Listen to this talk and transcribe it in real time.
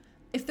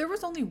If there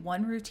was only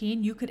one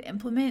routine you could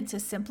implement to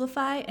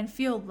simplify and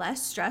feel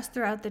less stressed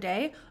throughout the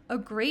day, a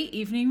great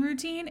evening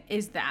routine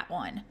is that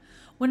one.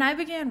 When I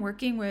began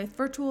working with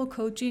virtual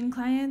coaching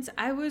clients,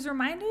 I was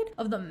reminded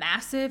of the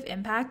massive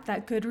impact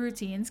that good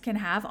routines can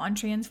have on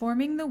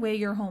transforming the way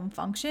your home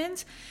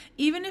functions,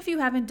 even if you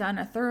haven't done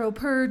a thorough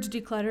purge,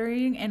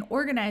 decluttering, and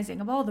organizing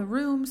of all the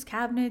rooms,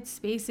 cabinets,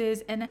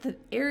 spaces, and the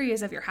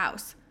areas of your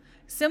house.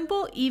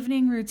 Simple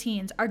evening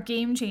routines are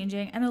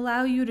game-changing and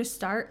allow you to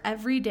start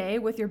every day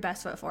with your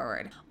best foot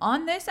forward.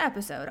 On this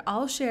episode,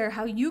 I'll share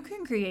how you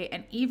can create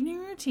an evening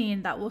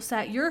routine that will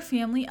set your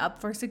family up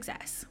for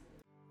success.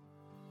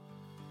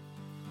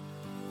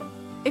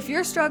 If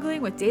you're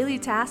struggling with daily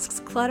tasks,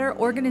 clutter,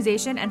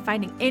 organization, and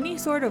finding any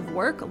sort of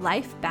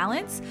work-life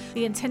balance,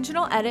 the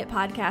Intentional Edit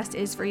podcast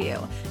is for you.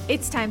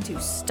 It's time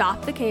to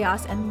stop the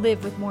chaos and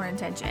live with more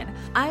intention.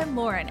 I am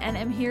Lauren, and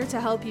I'm here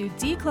to help you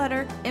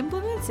declutter,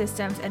 implement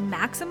systems, and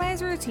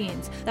maximize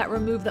routines that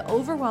remove the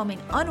overwhelming,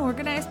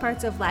 unorganized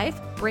parts of life,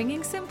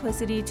 bringing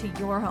simplicity to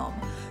your home.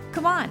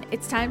 Come on,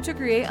 it's time to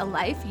create a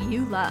life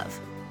you love.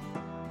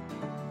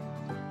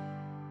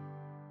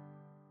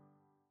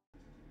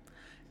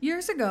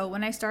 Years ago,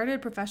 when I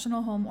started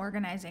professional home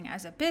organizing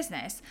as a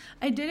business,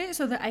 I did it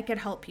so that I could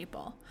help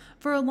people.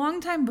 For a long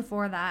time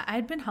before that,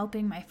 I'd been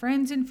helping my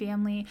friends and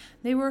family.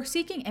 They were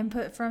seeking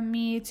input from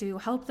me to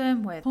help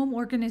them with home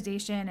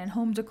organization and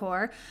home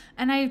decor,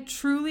 and I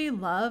truly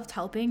loved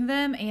helping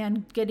them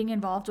and getting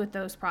involved with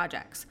those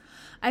projects.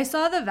 I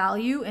saw the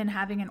value in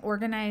having an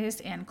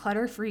organized and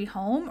clutter-free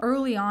home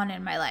early on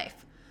in my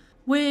life.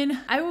 When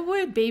I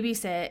would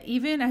babysit,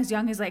 even as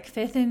young as like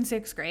 5th and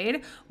 6th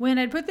grade, when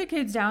I'd put the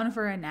kids down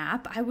for a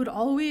nap, I would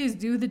always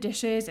do the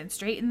dishes and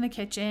straighten the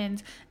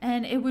kitchens,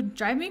 and it would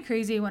drive me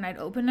crazy when I'd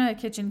open a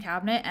kitchen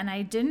cabinet and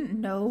I didn't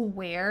know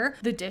where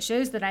the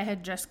dishes that I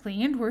had just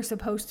cleaned were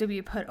supposed to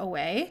be put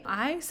away.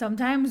 I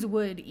sometimes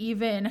would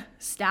even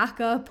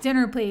stack up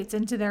dinner plates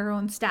into their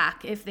own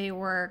stack if they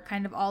were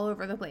kind of all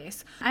over the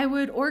place. I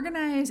would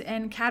organize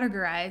and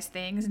categorize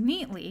things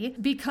neatly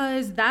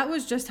because that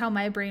was just how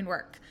my brain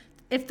worked.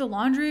 If the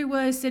laundry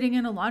was sitting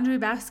in a laundry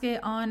basket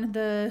on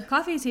the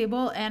coffee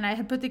table and I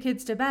had put the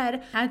kids to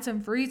bed, had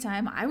some free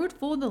time, I would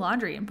fold the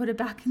laundry and put it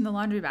back in the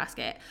laundry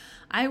basket.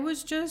 I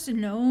was just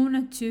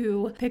known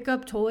to pick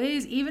up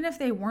toys, even if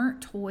they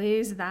weren't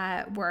toys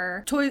that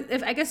were toys.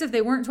 If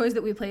they weren't toys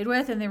that we played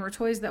with and they were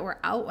toys that were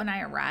out when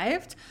I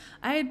arrived,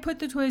 I'd put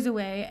the toys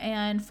away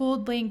and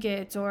fold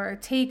blankets or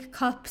take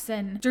cups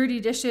and dirty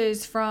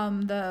dishes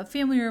from the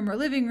family room or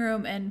living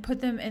room and put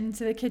them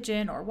into the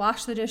kitchen or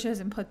wash the dishes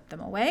and put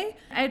them away.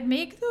 I'd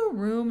make the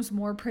rooms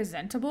more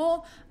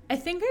presentable. I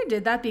think I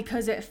did that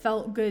because it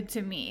felt good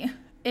to me.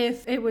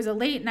 If it was a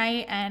late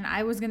night and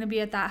I was going to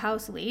be at that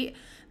house late,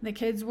 the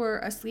kids were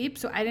asleep,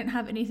 so I didn't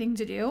have anything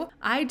to do,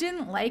 I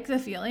didn't like the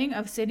feeling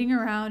of sitting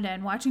around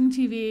and watching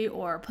TV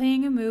or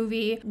playing a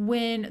movie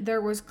when there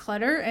was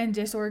clutter and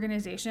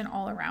disorganization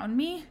all around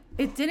me.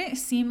 It didn't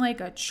seem like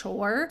a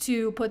chore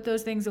to put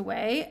those things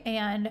away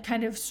and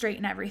kind of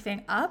straighten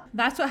everything up.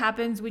 That's what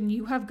happens when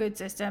you have good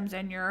systems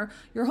and your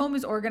home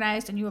is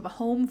organized and you have a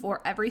home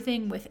for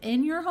everything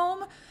within your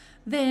home.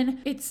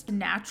 Then it's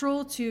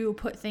natural to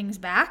put things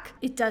back.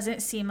 It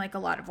doesn't seem like a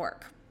lot of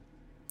work.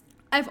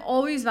 I've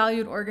always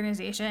valued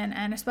organization,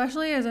 and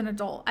especially as an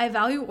adult, I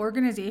value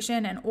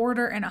organization and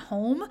order in a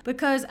home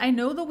because I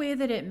know the way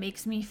that it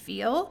makes me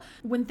feel.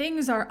 When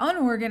things are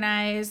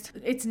unorganized,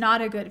 it's not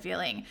a good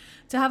feeling.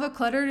 To have a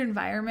cluttered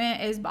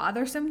environment is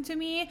bothersome to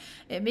me.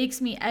 It makes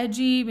me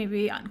edgy,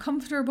 maybe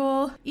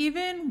uncomfortable.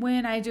 Even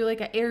when I do like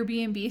an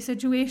Airbnb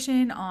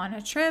situation on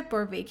a trip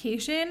or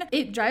vacation,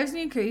 it drives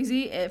me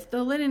crazy if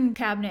the linen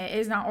cabinet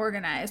is not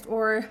organized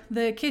or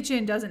the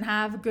kitchen doesn't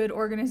have good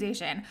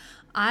organization.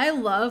 I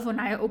love when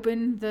I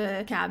open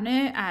the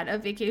cabinet at a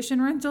vacation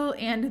rental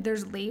and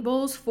there's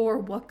labels for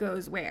what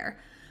goes where.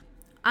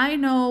 I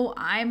know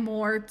I'm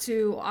more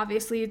to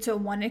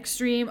one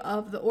extreme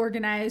of the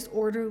organized,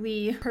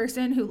 orderly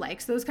person who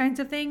likes those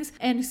kinds of things.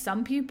 And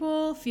some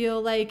people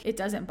feel like it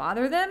doesn't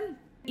bother them.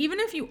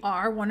 Even if you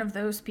are one of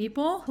those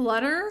people,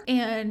 clutter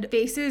and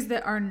spaces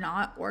that are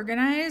not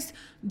organized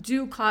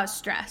do cause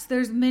stress.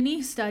 There's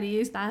many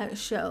studies that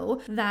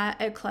show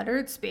that a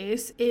cluttered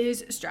space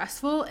is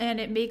stressful and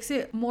it makes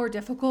it more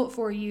difficult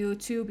for you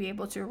to be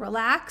able to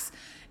relax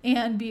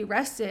and be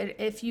rested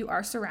if you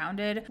are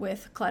surrounded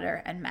with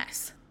clutter and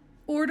mess.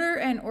 Order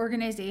and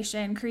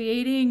organization,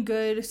 creating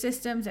good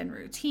systems and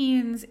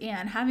routines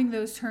and having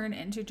those turn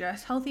into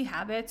just healthy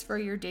habits for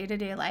your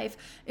day-to-day life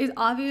is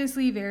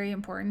obviously very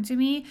important to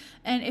me.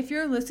 And if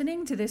you're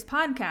listening to this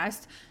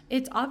podcast,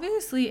 it's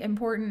obviously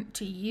important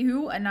to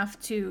you enough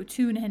to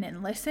tune in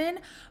and listen,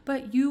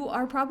 but you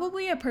are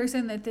probably a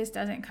person that this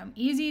doesn't come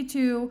easy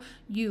to.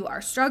 You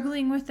are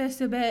struggling with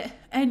this a bit,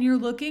 and you're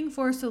looking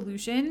for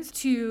solutions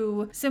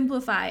to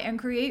simplify and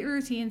create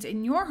routines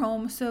in your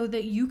home so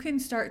that you can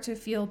start to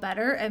feel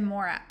better and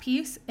more at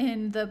peace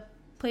in the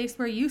place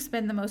where you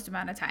spend the most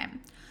amount of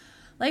time.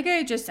 Like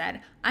I just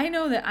said, I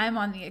know that I'm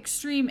on the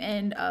extreme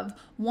end of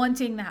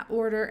wanting that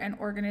order and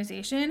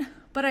organization,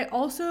 but I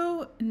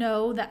also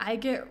know that I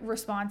get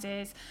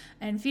responses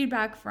and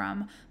feedback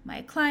from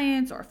my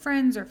clients or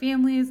friends or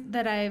families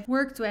that I've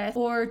worked with,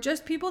 or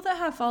just people that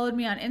have followed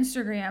me on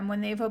Instagram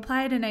when they've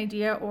applied an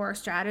idea or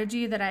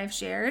strategy that I've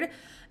shared.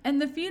 And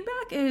the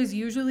feedback is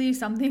usually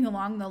something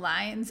along the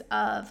lines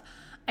of,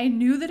 I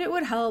knew that it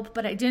would help,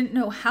 but I didn't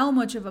know how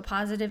much of a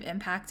positive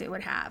impact it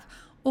would have.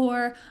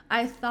 Or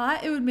I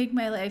thought it would make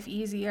my life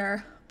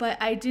easier, but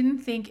I didn't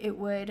think it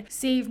would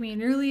save me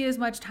nearly as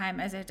much time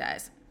as it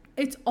does.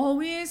 It's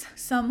always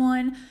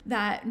someone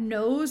that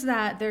knows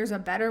that there's a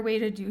better way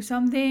to do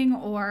something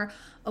or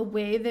a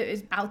way that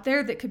is out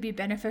there that could be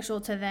beneficial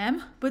to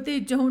them, but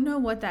they don't know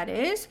what that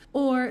is,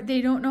 or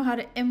they don't know how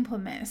to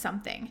implement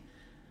something.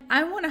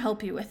 I want to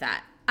help you with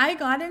that. I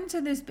got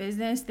into this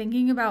business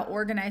thinking about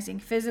organizing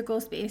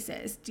physical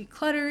spaces,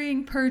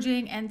 decluttering,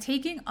 purging, and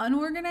taking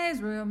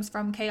unorganized rooms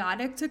from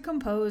chaotic to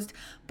composed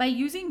by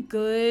using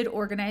good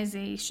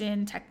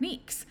organization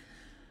techniques.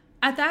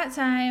 At that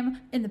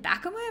time, in the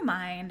back of my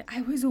mind,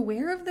 I was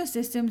aware of the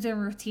systems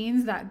and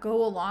routines that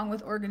go along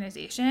with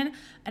organization,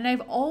 and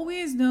I've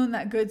always known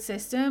that good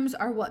systems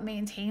are what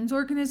maintains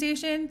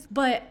organizations,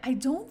 but I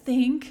don't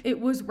think it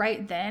was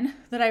right then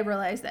that I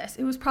realized this.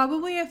 It was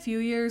probably a few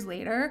years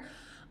later.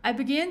 I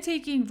began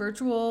taking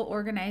virtual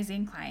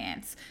organizing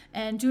clients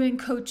and doing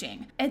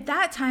coaching. At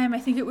that time, I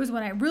think it was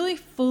when I really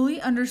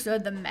fully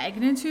understood the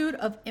magnitude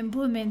of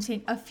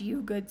implementing a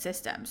few good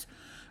systems.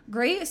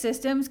 Great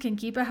systems can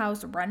keep a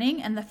house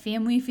running and the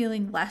family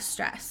feeling less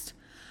stressed.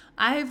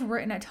 I've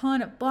written a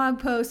ton of blog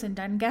posts and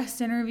done guest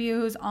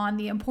interviews on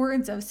the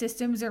importance of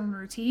systems and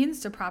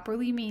routines to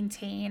properly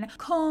maintain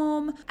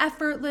calm,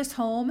 effortless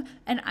home,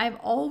 and I've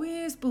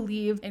always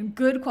believed in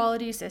good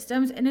quality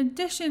systems in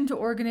addition to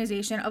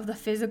organization of the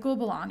physical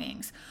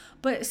belongings.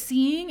 But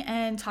seeing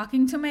and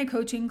talking to my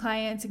coaching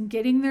clients and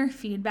getting their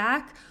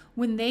feedback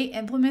when they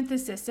implement the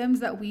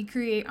systems that we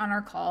create on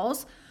our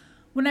calls,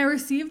 when I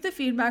received the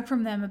feedback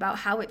from them about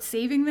how it's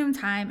saving them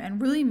time and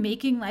really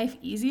making life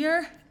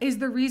easier is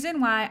the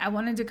reason why I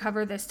wanted to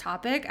cover this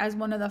topic as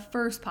one of the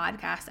first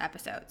podcast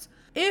episodes.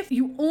 If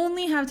you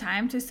only have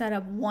time to set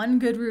up one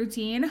good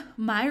routine,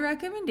 my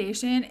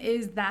recommendation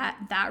is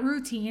that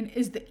routine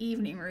is the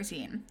evening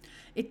routine.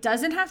 It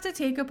doesn't have to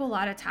take up a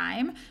lot of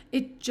time.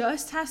 It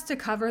just has to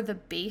cover the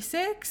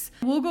basics.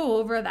 We'll go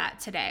over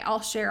that today.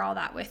 I'll share all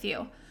that with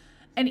you.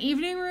 An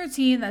evening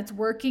routine that's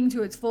working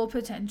to its full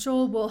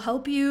potential will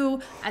help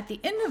you at the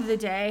end of the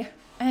day,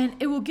 and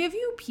it will give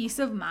you peace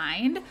of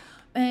mind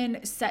and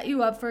set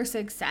you up for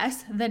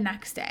success the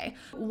next day.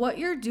 What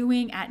you're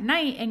doing at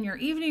night in your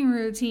evening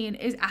routine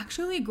is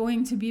actually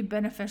going to be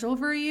beneficial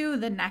for you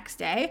the next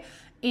day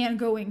and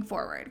going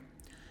forward.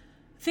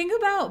 Think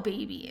about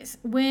babies.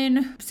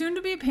 When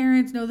soon-to-be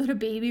parents know that a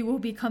baby will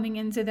be coming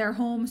into their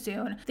home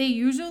soon, they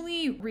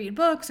usually read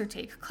books or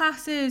take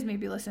classes,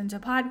 maybe listen to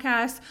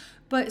podcasts,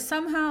 but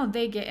somehow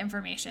they get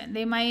information.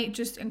 They might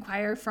just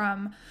inquire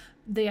from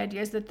the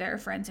ideas that their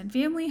friends and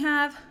family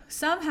have.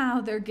 Somehow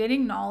they're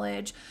getting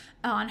knowledge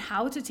on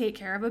how to take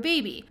care of a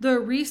baby. The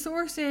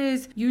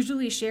resources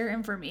usually share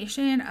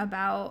information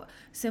about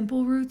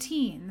simple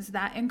routines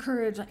that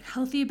encourage like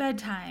healthy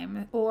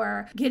bedtime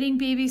or getting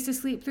babies to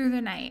sleep through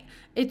the night.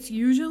 It's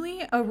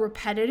usually a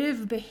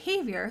repetitive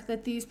behavior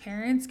that these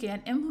parents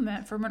can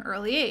implement from an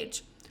early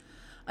age.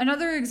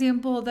 Another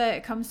example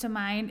that comes to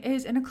mind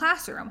is in a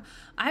classroom.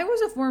 I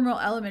was a former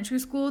elementary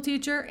school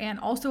teacher and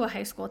also a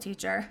high school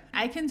teacher.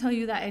 I can tell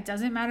you that it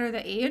doesn't matter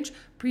the age,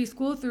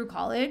 preschool through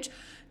college.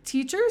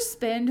 Teachers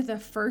spend the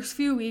first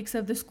few weeks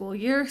of the school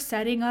year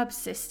setting up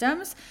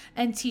systems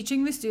and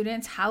teaching the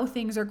students how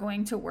things are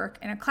going to work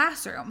in a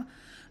classroom.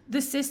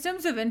 The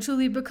systems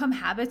eventually become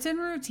habits and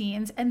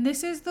routines, and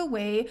this is the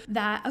way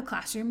that a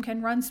classroom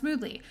can run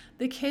smoothly.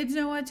 The kids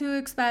know what to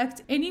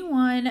expect.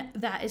 Anyone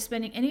that is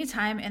spending any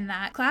time in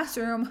that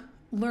classroom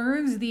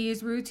learns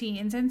these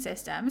routines and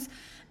systems.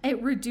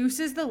 It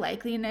reduces the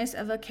likeliness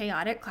of a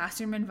chaotic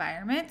classroom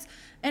environment,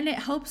 and it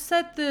helps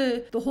set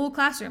the whole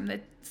classroom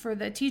for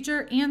the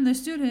teacher and the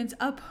students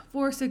up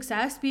for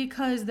success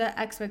because the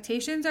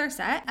expectations are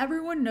set.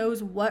 Everyone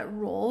knows what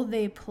role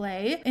they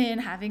play in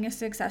having a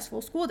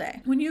successful school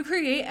day. When you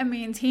create and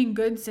maintain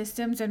good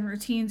systems and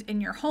routines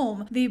in your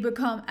home, they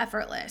become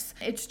effortless.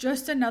 It's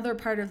just another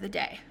part of the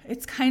day.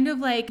 It's kind of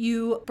like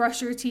you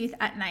brush your teeth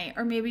at night,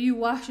 or maybe you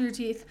wash your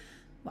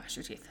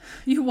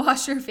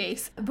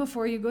face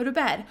before you go to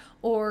bed,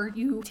 or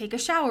you take a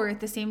shower at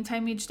the same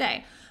time each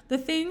day. The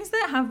things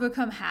that have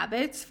become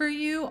habits for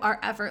you are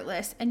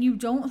effortless and you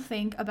don't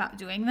think about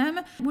doing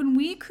them. When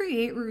we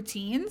create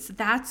routines,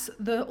 that's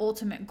the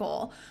ultimate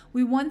goal.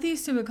 We want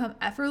these to become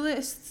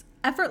effortless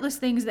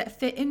things that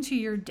fit into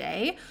your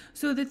day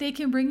so that they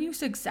can bring you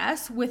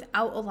success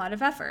without a lot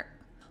of effort.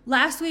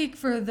 Last week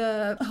for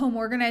the home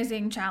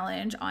organizing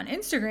challenge on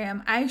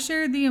Instagram, I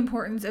shared the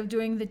importance of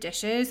doing the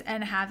dishes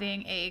and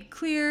having a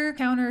clear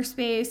counter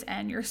space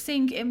and your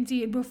sink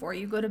emptied before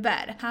you go to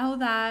bed. How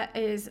that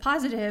is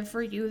positive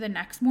for you the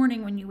next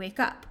morning when you wake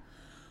up.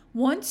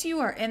 Once you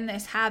are in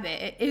this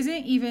habit, it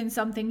isn't even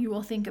something you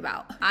will think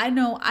about. I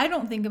know I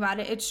don't think about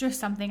it. It's just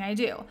something I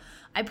do.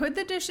 I put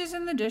the dishes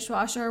in the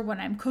dishwasher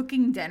when I'm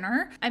cooking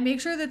dinner. I make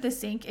sure that the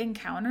sink and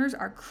counters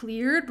are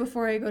cleared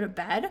before I go to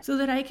bed so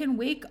that I can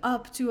wake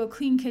up to a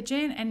clean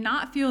kitchen and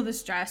not feel the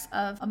stress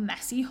of a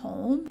messy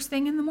home first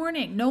thing in the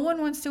morning. No one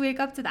wants to wake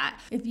up to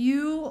that. If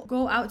you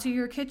go out to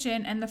your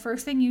kitchen and the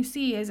first thing you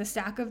see is a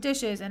stack of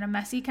dishes and a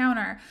messy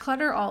counter,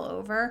 clutter all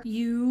over,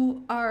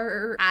 you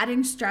are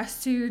adding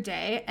stress to your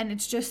day, and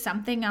it's just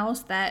something else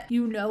that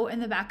you know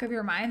in the back of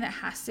your mind that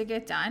has to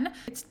get done.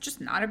 It's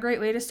just not a great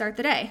way to start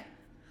the day.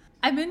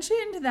 I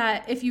mentioned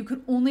that if you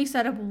could only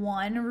set up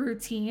one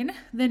routine,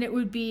 then it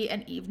would be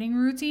an evening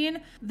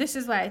routine. This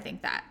is why I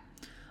think that.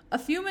 A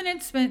few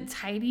minutes spent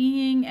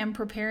tidying and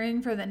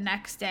preparing for the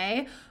next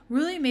day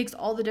really makes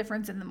all the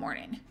difference in the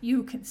morning.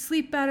 You can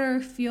sleep better,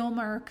 feel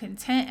more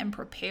content and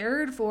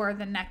prepared for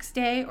the next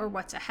day or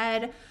what's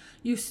ahead.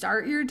 You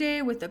start your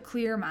day with a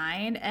clear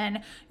mind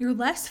and you're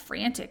less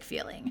frantic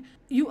feeling.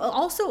 You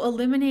also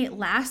eliminate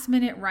last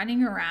minute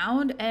running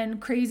around and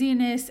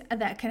craziness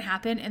that can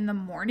happen in the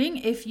morning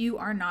if you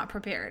are not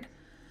prepared.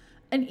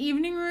 An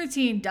evening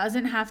routine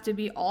doesn't have to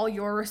be all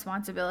your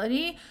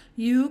responsibility.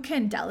 You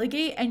can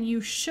delegate, and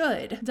you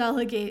should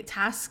delegate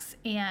tasks,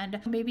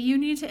 and maybe you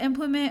need to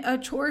implement a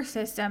chore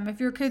system if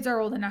your kids are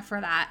old enough for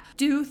that.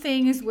 Do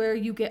things where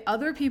you get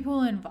other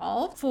people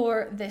involved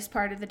for this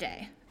part of the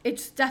day.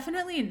 It's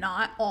definitely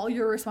not all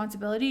your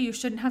responsibility. You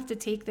shouldn't have to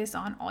take this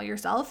on all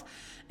yourself.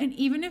 And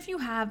even if you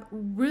have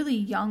really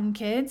young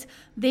kids,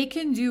 they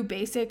can do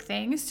basic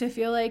things to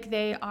feel like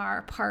they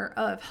are part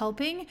of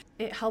helping.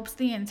 It helps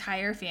the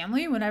entire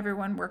family when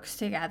everyone works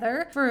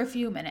together for a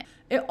few minutes.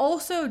 It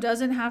also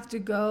doesn't have to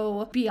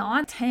go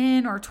beyond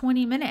 10 or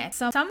 20 minutes.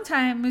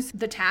 Sometimes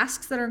the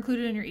tasks that are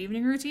included in your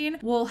evening routine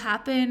will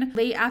happen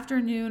late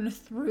afternoon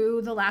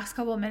through the last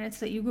couple of minutes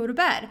that you go to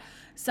bed.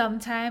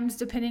 Sometimes,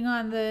 depending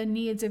on the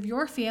needs of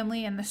your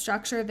family and the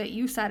structure that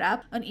you set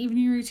up, an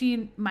evening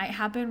routine might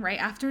happen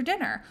right after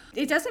dinner.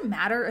 It doesn't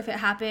matter if it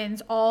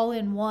happens all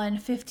in one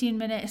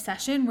 15-minute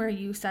session where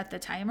you set the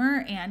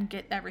timer and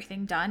get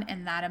everything done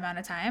in that amount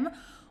of time,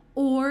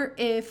 or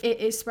if it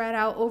is spread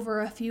out over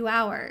a few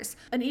hours.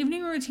 An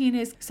evening routine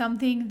is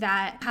something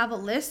that have a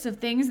list of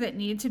things that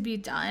need to be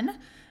done.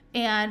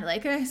 And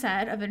like I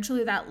said,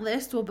 eventually that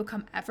list will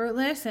become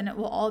effortless and it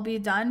will all be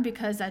done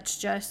because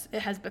it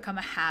has become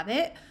a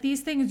habit.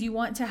 These things you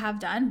want to have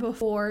done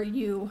before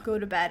you go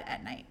to bed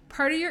at night.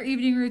 Part of your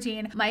evening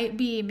routine might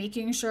be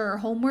making sure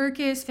homework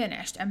is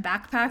finished and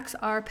backpacks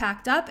are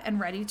packed up and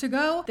ready to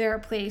go. They're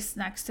placed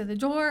next to the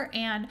door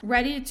and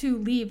ready to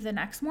leave the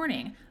next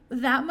morning.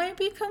 That might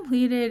be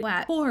completed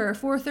at 4 or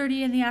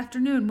 4:30 in the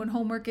afternoon when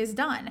homework is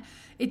done.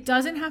 It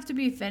doesn't have to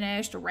be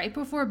finished right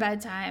before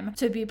bedtime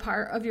to be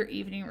part of your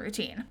evening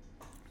routine.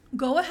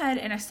 Go ahead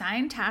and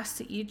assign tasks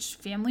to each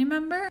family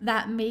member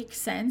that make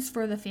sense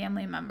for the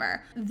family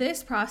member.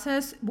 This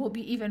process will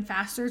be even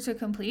faster to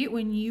complete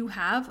when you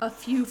have a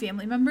few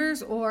family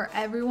members or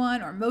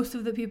everyone or most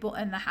of the people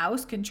in the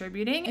house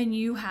contributing and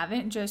you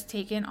haven't just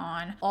taken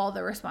on all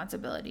the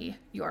responsibility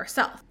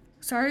yourself.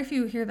 Sorry if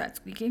you hear that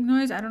squeaking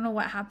noise. I don't know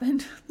what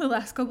happened the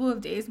last couple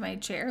of days. My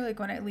chair, like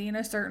when I lean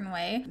a certain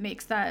way,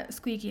 makes that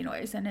squeaky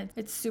noise and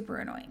it's super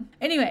annoying.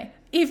 Anyway,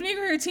 evening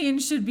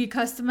routines should be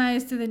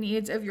customized to the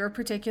needs of your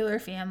particular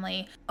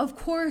family. Of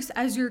course,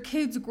 as your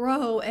kids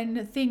grow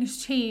and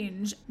things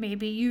change,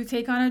 maybe you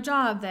take on a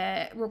job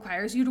that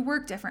requires you to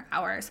work different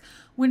hours.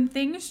 When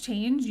things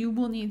change, you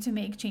will need to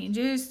make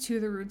changes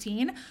to the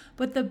routine,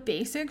 but the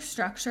basic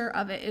structure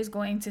of it is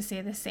going to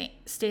stay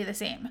the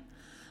same.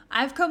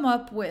 I've come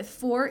up with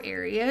 4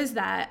 areas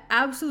that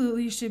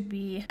absolutely should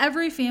be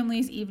every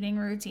family's evening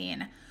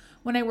routine.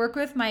 When I work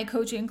with my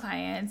coaching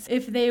clients,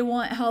 if they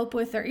want help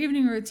with their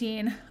evening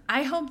routine,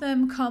 I help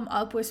them come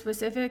up with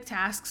specific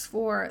tasks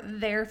for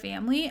their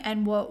family,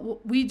 and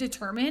we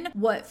determine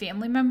what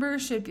family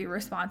members should be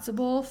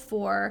responsible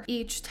for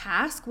each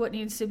task, what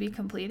needs to be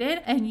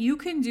completed, and you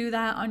can do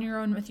that on your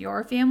own with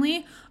your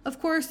family.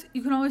 Of course,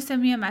 you can always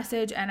send me a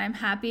message and I'm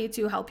happy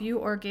to help you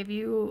or give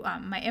you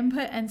my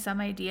input and some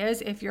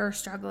ideas if you're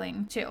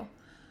struggling too.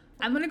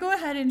 I'm going to go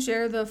ahead and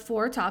share the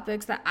 4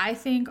 topics that I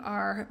think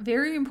are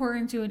very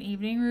important to an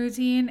evening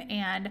routine,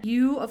 and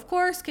you, of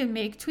course, can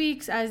make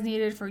tweaks as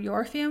needed for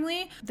your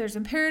family. There's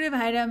imperative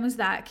items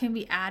that can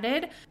be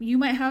added. You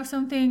might have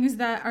some things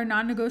that are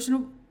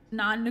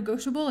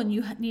non-negotiable and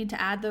you need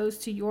to add those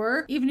to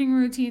your evening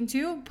routine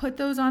too. Put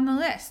those on the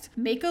list.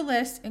 Make a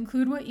list,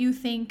 include what you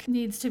think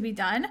needs to be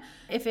done.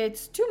 If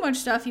it's too much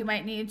stuff, you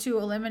might need to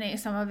eliminate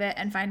some of it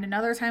and find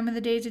another time of the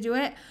day to do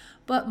it.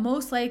 But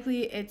most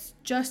likely it's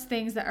just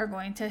things that are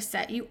going to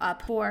set you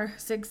up for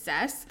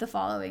success the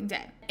following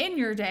day. End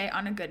your day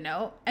on a good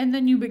note, and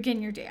then you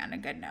begin your day on a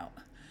good note.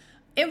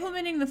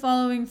 Implementing the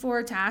following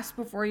 4 tasks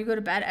before you go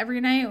to bed every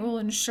night will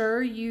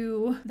ensure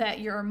that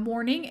your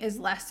morning is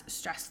less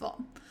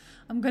stressful.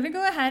 I'm going to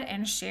go ahead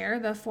and share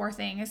the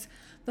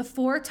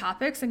 4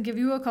 topics, and give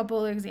you a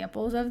couple of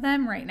examples of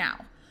them right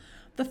now.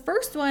 The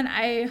first one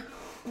I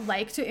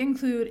like to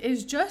include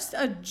is just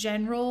a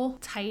general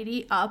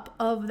tidy up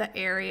of the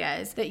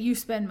areas that you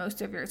spend most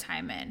of your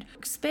time in.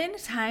 Spend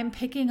time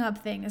picking up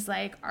things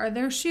like, are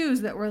there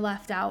shoes that were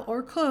left out,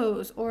 or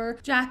clothes, or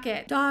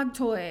jacket, dog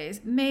toys,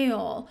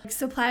 mail,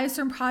 supplies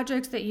from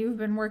projects that you've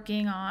been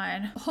working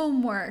on,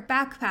 homework,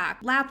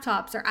 backpack,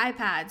 laptops or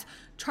iPads,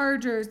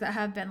 chargers that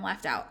have been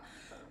left out.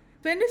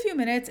 Spend a few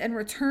minutes and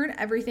return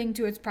everything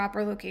to its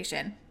proper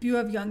location. If you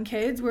have young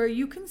kids where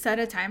you can set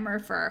a timer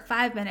for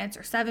 5 minutes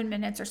or 7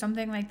 minutes or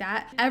something like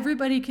that,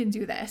 everybody can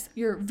do this.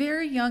 Your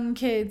very young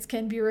kids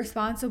can be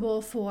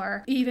responsible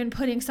for even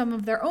putting some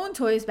of their own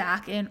toys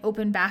back in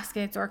open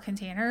baskets or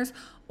containers,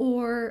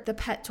 or the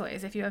pet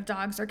toys. If you have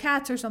dogs or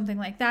cats or something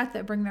like that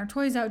that bring their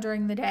toys out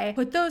during the day,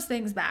 put those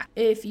things back.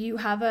 If you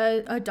have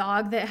a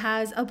dog that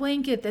has a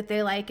blanket that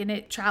they like and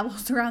it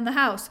travels around the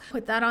house,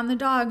 put that on the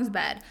dog's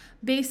bed.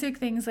 Basic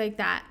things like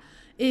that.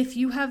 If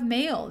you have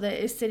mail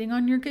that is sitting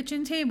on your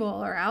kitchen table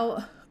or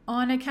out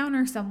on a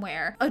counter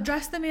somewhere,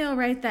 address the mail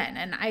right then.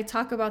 And I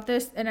talk about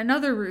this in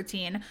another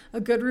routine.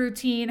 A good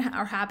routine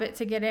or habit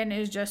to get in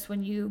is just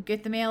when you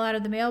get the mail out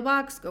of the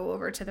mailbox, go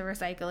over to the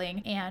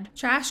recycling and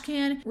trash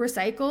can,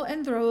 recycle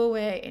and throw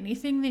away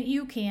anything that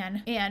you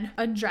can, and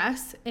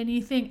address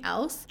anything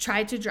else.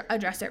 Try to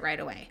address it right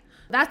away.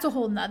 That's a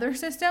whole nother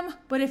system.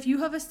 But if you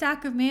have a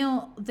stack of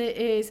mail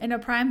that is in a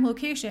prime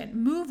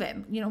location, move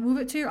it. Move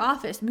it to your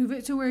office, move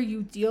it to where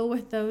you deal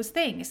with those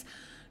things.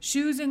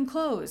 Shoes and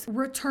clothes,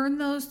 return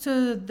those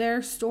to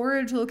their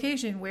storage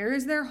location. Where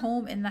is their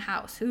home in the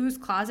house? Whose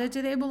closet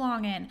do they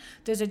belong in?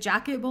 Does a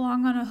jacket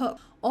belong on a hook?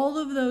 All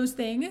of those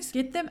things,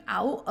 get them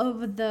out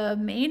of the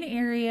main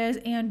areas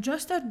and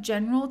just a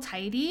general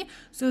tidy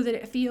so that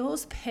it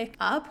feels picked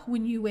up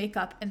when you wake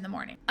up in the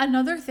morning.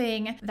 Another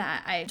thing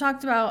that I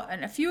talked about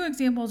in a few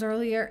examples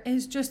earlier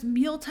is just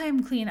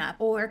mealtime cleanup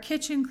or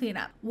kitchen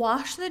cleanup.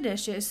 Wash the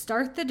dishes,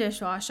 start the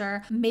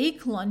dishwasher,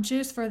 make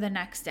lunches for the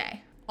next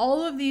day.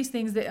 All of these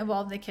things that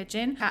involve the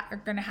kitchen are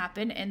going to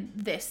happen in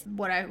this,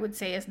 what I would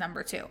say is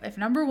number 2. If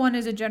number 1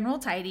 is a general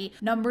tidy,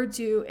 number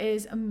 2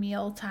 is a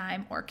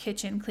mealtime or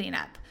kitchen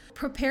cleanup.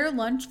 Prepare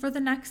lunch for the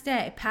next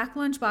day. Pack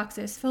lunch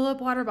boxes, fill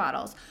up water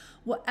bottles.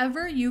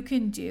 Whatever you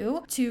can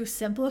do to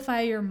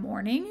simplify your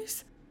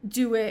mornings,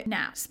 do it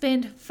now.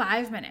 Spend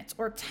 5 minutes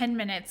or 10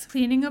 minutes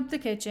cleaning up the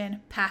kitchen,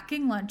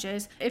 packing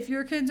lunches. If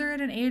your kids are at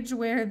an age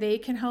where they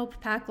can help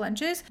pack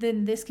lunches,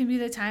 then this can be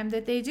the time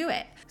that they do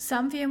it.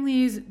 Some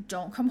families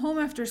don't come home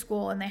after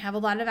school and they have a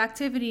lot of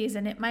activities,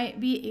 and it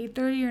might be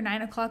 8:30 or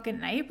 9 o'clock at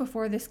night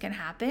before this can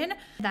happen.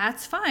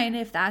 That's fine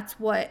if that's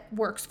what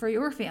works for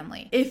your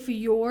family. If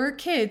your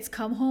kids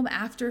come home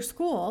after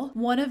school,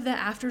 one of the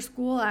after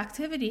school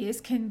activities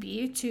can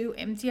be to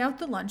empty out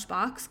the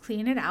lunchbox,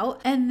 clean it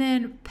out, and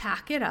then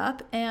pack it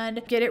up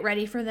and get it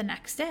ready for the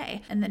next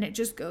day. And then it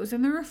just goes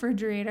in the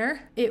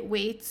refrigerator. It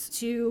waits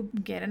to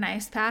get an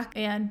ice pack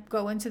and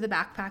go into the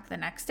backpack the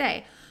next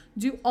day.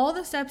 Do all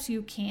the steps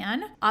you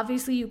can.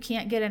 Obviously, you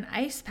can't get an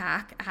ice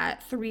pack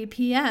at 3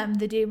 p.m.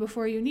 the day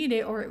before you need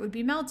it, or it would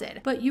be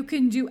melted. But you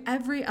can do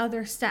every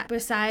other step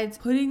besides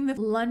putting the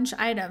lunch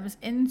items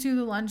into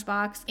the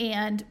lunchbox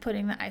and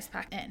putting the ice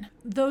pack in.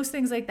 Those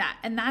things like that.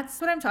 And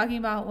that's what I'm talking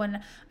about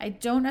when I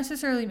don't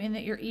necessarily mean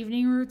that your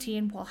evening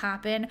routine will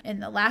happen in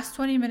the last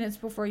 20 minutes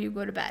before you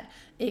go to bed.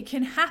 It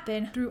can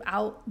happen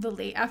throughout the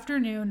late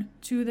afternoon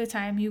to the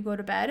time you go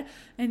to bed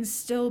and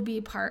still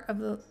be part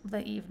of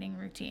the evening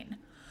routine.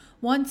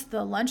 Once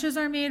the lunches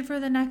are made for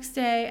the next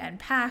day and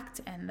packed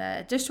and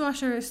the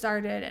dishwasher is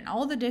started and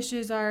all the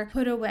dishes are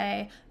put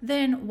away,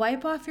 then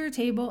wipe off your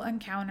table and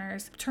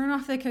counters, turn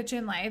off the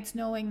kitchen lights,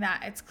 knowing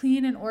that it's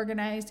clean and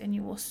organized, and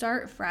you will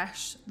start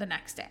fresh the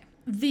next day.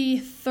 The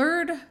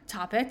third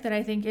topic that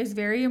I think is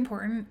very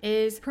important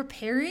is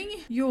preparing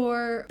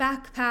your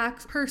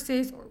backpacks,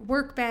 purses, or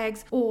work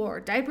bags, or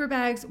diaper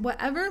bags,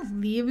 whatever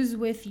leaves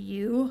with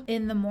you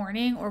in the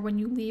morning or when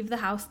you leave the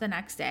house the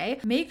next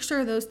day. Make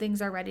sure those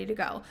things are ready to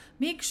go.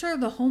 Make sure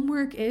the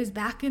homework is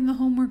back in the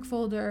homework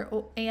folder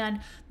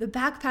and the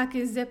backpack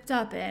is zipped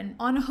up and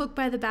on a hook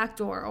by the back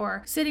door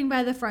or sitting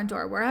by the front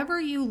door.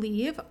 Wherever you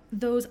leave,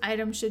 those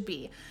items should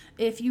be.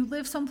 If you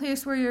live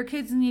someplace where your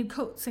kids need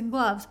coats and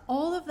gloves,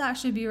 all of that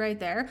should be right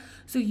there.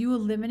 So you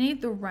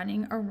eliminate the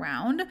running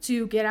around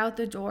to get out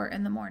the door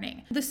in the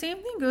morning. The same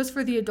thing goes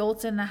for the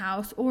adults in the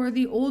house or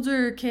the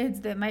older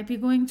kids that might be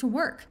going to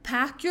work.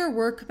 Pack your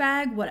work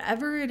bag,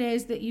 whatever it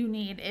is that you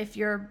need. If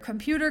your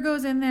computer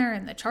goes in there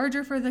and the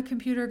charger for the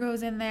computer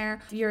goes in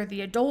there, if you're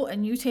the adult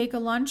and you take a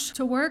lunch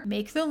to work,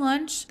 make the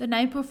lunch the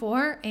night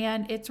before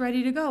and it's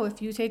ready to go.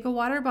 If you take a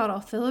water bottle,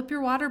 fill up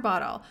your water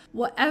bottle.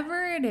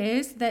 Whatever it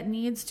is that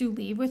needs to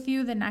leave with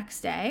you the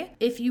next day.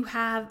 If you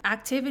have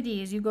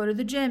activities, you go to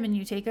the gym and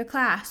you take a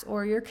class,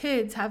 or your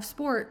kids have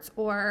sports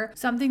or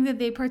something that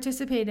they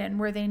participate in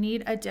where they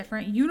need a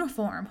different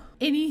uniform,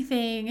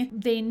 anything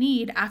they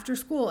need after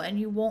school and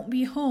you won't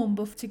be home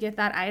to get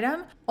that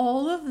item,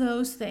 all of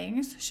those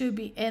things should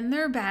be in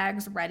their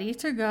bags ready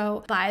to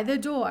go by the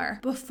door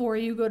before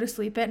you go to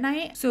sleep at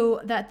night, so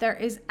that there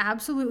is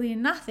absolutely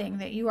nothing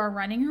that you are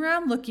running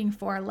around looking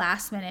for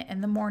last minute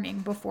in the morning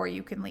before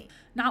you can leave.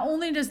 Not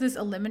only does this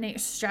eliminate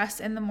stress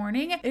in the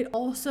morning, it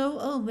also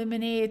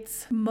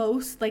eliminates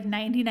most, like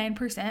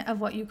 99% of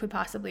what you could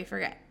possibly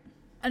forget.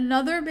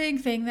 Another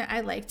big thing that I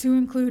like to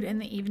include in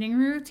the evening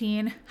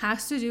routine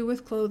has to do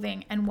with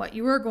clothing and what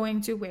you are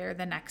going to wear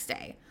the next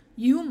day.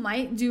 You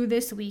might do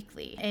this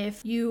weekly.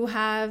 If you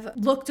have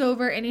looked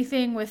over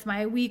anything with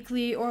my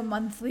weekly or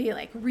monthly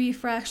like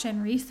refresh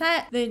and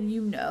reset, then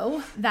you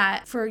know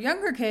that for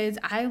younger kids,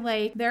 I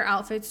like their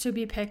outfits to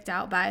be picked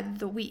out by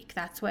the week.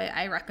 That's what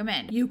I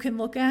recommend. You can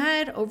look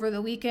ahead over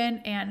the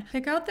weekend and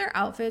pick out their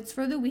outfits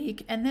for the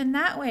week. And then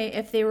that way,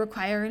 if they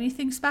require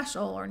anything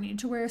special or need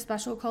to wear a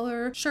special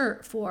color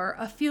shirt for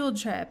a field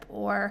trip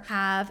or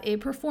have a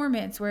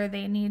performance where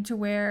they need to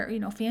wear,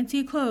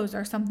 fancy clothes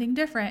or something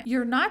different,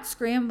 you're not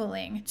scrambling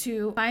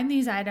to find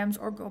these items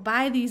or go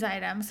buy these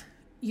items.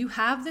 You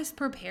have this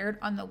prepared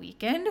on the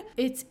weekend.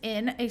 It's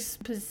in a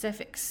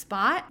specific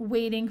spot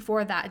waiting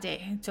for that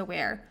day to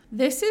wear.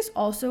 This is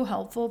also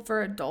helpful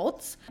for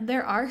adults.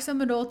 There are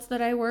some adults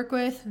that I work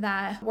with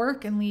that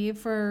work and leave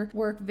for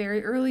work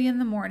very early in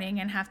the morning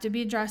and have to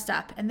be dressed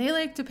up, and they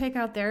like to pick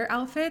out their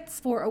outfits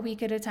for a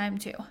week at a time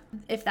too.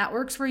 If that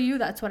works for you,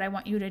 that's what I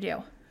want you to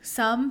do.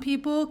 Some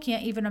people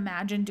can't even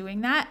imagine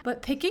doing that,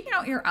 but picking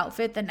out your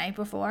outfit the night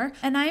before,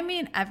 and I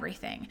mean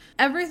everything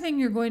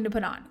you're going to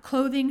put on,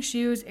 clothing,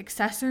 shoes,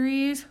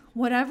 accessories,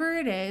 whatever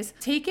it is,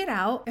 take it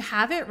out,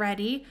 have it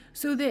ready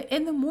so that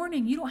in the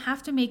morning you don't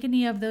have to make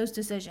any of those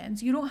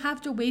decisions. You don't have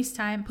to waste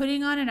time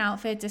putting on an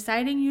outfit,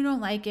 deciding you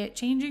don't like it,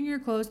 changing your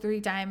clothes 3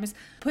 times,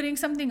 putting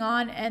something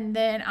on, and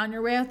then on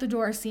your way out the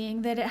door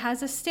seeing that it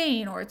has a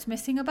stain or it's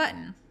missing a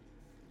button.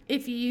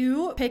 If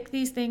you pick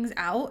these things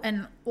out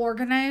and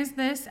organize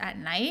this at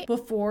night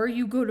before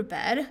you go to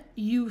bed,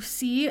 you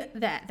see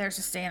that there's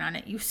a stain on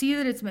it. You see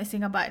that it's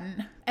missing a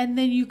button, and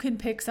then you can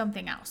pick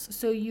something else.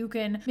 So you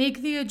can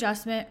make the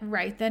adjustment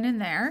right then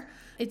and there.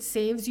 It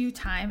saves you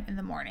time in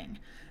the morning.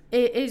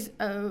 It is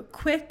a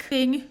quick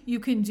thing you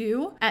can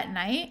do at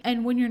night.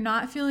 And when you're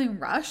not feeling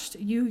rushed,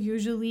 you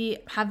usually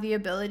have the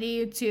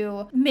ability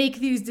to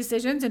make these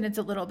decisions and it's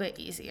a little bit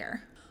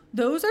easier.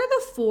 Those are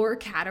the 4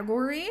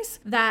 categories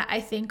that I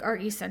think are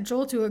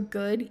essential to a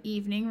good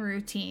evening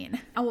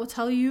routine. I will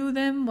tell you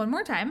them one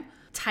more time.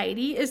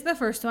 Tidy is the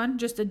first one,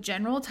 just a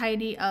general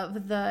tidy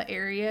of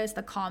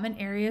the common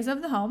areas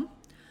of the home.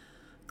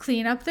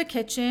 Clean up the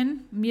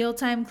kitchen,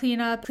 mealtime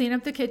cleanup, clean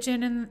up the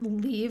kitchen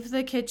and leave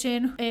the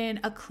kitchen in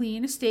a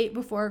clean state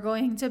before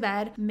going to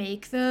bed.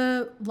 Make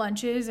the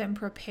lunches and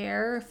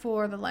prepare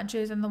for the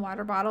lunches and the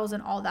water bottles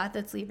and all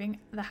that's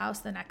leaving the house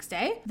the next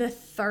day. The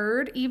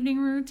 3rd evening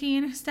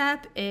routine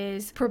step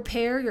is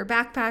prepare your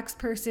backpacks,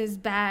 purses,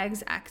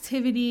 bags,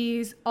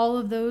 activities, all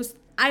of those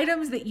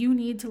items that you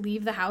need to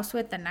leave the house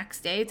with the next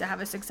day to have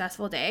a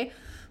successful day.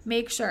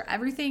 Make sure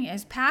everything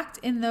is packed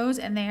in those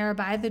and they are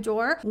by the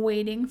door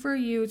waiting for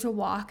you to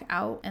walk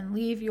out and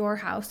leave your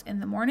house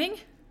in the morning.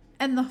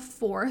 And the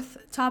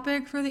 4th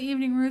topic for the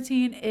evening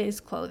routine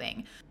is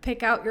clothing.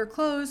 Pick out your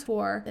clothes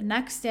for the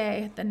next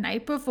day, the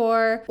night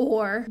before,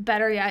 or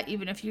better yet,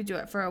 even if you do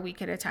it for a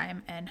week at a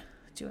time and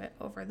do it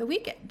over the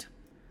weekend.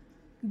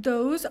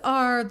 Those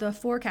are the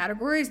 4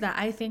 categories that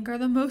I think are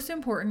the most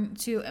important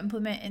to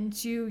implement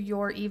into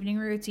your evening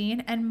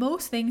routine, and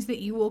most things that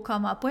you will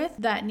come up with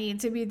that need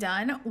to be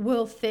done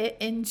will fit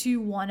into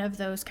one of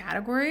those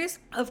categories.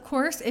 Of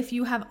course, if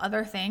you have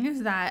other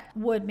things that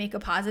would make a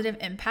positive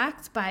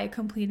impact by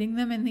completing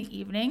them in the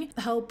evening,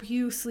 help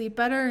you sleep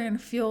better and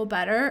feel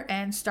better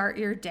and start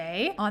your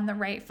day on the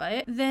right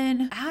foot,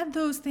 then add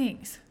those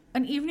things.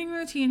 An evening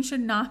routine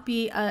should not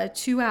be a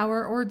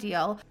 2-hour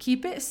ordeal.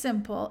 Keep it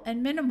simple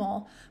and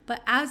minimal.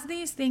 But as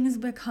these things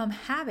become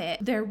habit,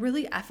 they're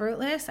really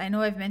effortless. I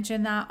know I've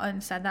mentioned that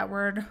and said that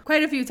word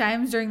quite a few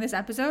times during this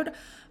episode,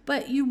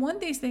 but you want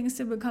these things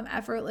to become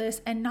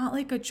effortless and not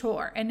like a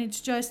chore. And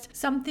it's just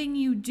something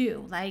you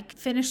do, like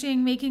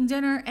finishing making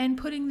dinner and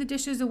putting the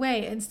dishes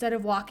away instead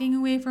of walking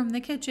away from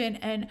the kitchen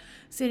and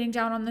sitting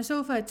down on the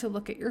sofa to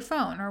look at your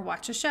phone or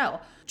watch a show.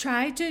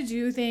 Try to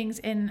do things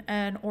in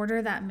an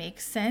order that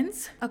makes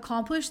sense.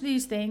 Accomplish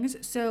these things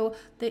so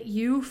that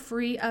you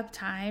free up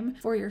time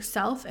for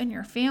yourself and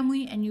your family,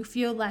 and you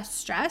feel less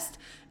stressed,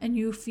 and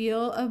you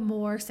feel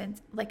a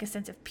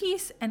sense of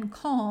peace and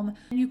calm,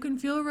 and you can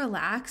feel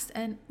relaxed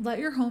and let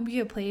your home be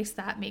a place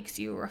that makes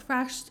you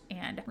refreshed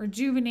and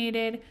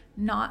rejuvenated,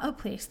 not a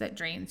place that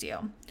drains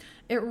you.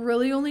 It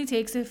really only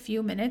takes a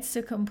few minutes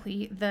to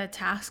complete the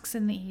tasks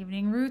in the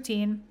evening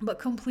routine, but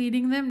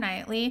completing them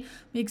nightly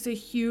makes a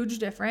huge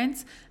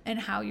difference in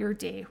how your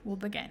day will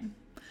begin.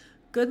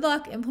 Good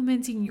luck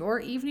implementing your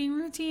evening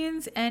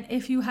routines. And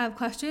if you have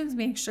questions,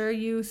 make sure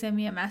you send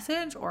me a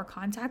message or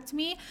contact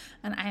me,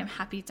 and I am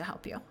happy to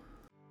help you.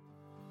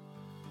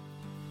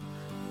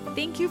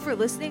 Thank you for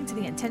listening to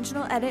the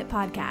Intentional Edit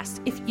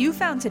podcast. If you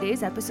found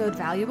today's episode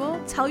valuable,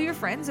 tell your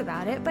friends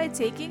about it by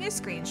taking a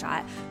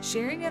screenshot,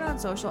 sharing it on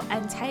social,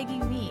 and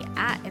tagging me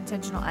at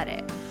Intentional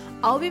Edit.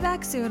 I'll be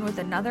back soon with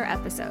another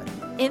episode.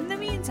 In the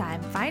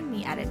meantime, find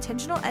me at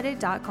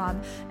intentionaledit.com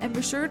and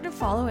be sure to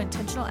follow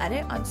Intentional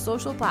Edit on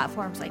social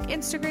platforms like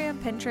Instagram,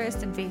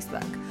 Pinterest, and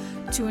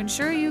Facebook. To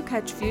ensure you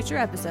catch future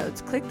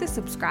episodes, click the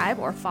subscribe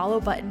or follow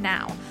button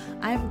now.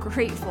 I'm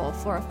grateful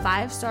for a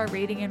 5-star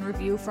rating and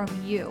review from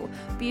you.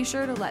 Be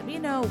sure to let me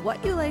know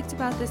what you liked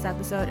about this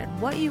episode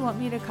and what you want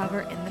me to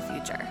cover in the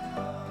future.